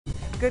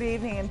Good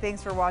evening and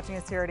thanks for watching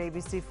us here at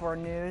ABC4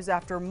 News.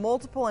 After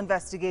multiple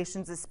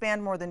investigations that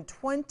span more than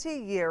 20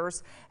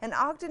 years, an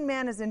Ogden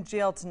man is in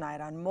jail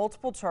tonight on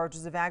multiple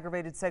charges of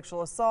aggravated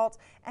sexual assault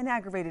and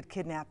aggravated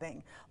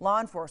kidnapping.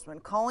 Law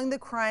enforcement calling the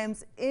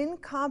crimes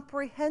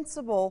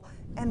incomprehensible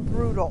and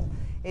brutal.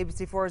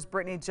 ABC4's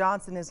Brittany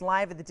Johnson is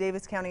live at the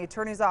Davis County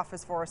Attorney's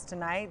Office for us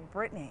tonight.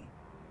 Brittany.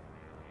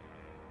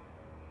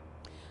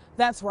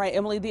 That's right,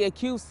 Emily. The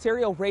accused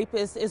serial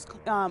rapist is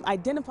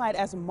identified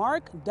as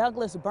Mark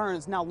Douglas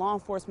Burns. Now, law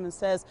enforcement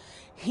says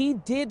he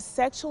did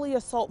sexually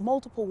assault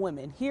multiple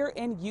women here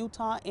in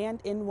Utah and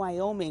in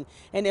Wyoming.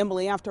 And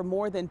Emily, after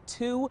more than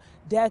 2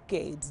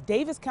 decades,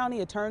 Davis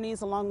County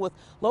attorneys, along with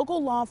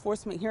local law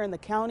enforcement here in the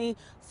county,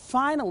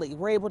 finally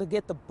were able to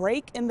get the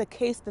break in the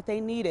case that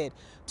they needed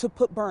to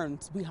put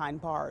Burns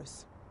behind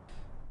bars.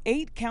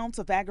 8 counts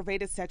of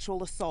aggravated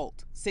sexual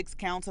assault, 6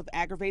 counts of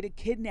aggravated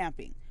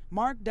kidnapping.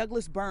 Mark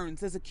Douglas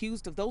Burns is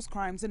accused of those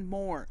crimes and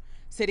more.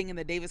 Sitting in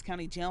the Davis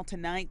County Jail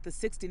tonight, the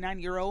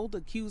 69-year-old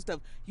accused of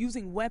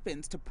using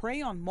weapons to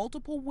prey on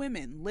multiple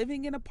women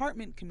living in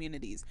apartment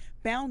communities,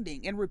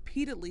 bounding and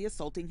repeatedly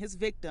assaulting his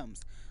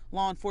victims.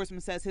 Law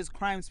enforcement says his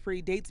crime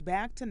spree dates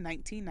back to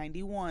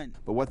 1991.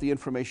 But what the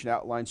information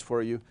outlines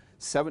for you,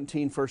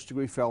 17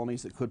 first-degree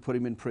felonies that could put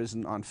him in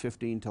prison on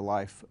 15 to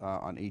life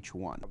on each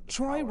one.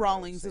 Troy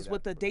Rawlings is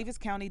with the Davis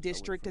County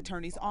District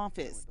Attorney's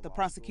Office. The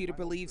prosecutor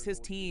believes his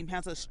team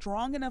has a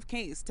strong enough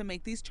case to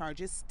make these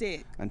charges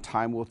stick. And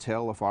time will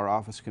tell if our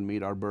office can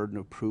meet our burden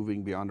of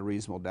proving beyond a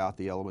reasonable doubt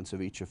the elements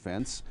of each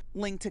offense.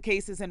 Linked to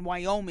cases in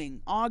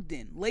Wyoming,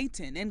 Ogden,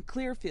 Layton, and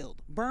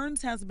Clearfield,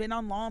 Burns has been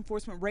on law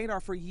enforcement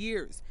radar for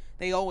years.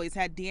 They always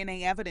had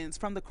DNA evidence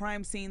from the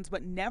crime scenes,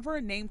 but never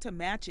a name to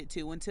match it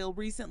to until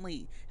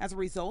recently, as a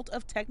result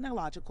of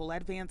technological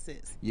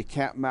advances. You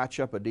can't match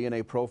up a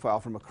DNA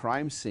profile from a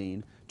crime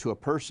scene to a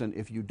person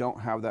if you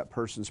don't have that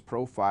person's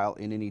profile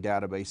in any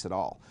database at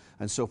all.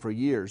 And so for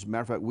years,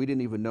 matter of fact, we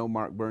didn't even know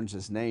Mark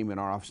Burns' name in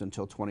our office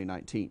until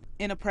 2019.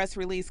 In a press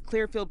release,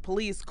 Clearfield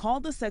police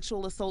called the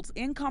sexual assaults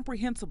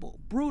incomprehensible,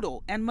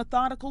 brutal, and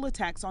methodical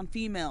attacks on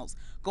females,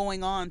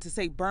 going on to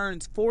say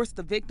Burns forced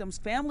the victims'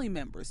 family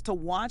members to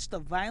watch the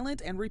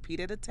violent and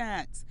repeated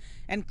attacks.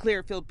 And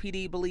Clearfield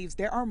PD believes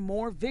there are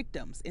more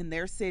victims in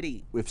their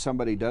city. If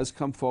somebody does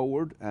come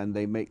forward and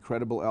they make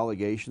credible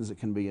allegations that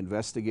can be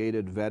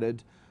investigated, vetted,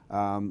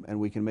 and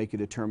we can make a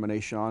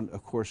determination on,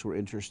 of course we're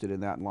interested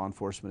in that, and law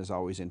enforcement is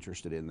always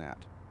interested in that.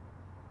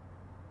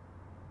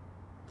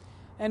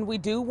 And we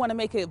do want to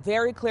make it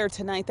very clear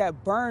tonight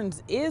that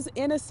Burns is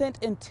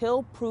innocent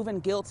until proven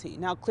guilty.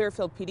 Now,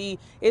 Clearfield PD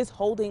is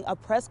holding a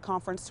press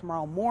conference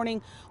tomorrow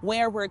morning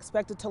where we're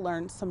expected to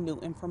learn some new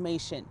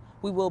information.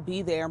 We will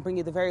be there and bring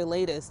you the very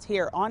latest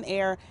here on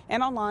air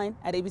and online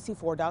at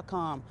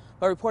abc4.com.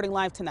 But reporting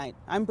live tonight,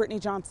 I'm Brittany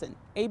Johnson,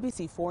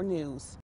 ABC4 News.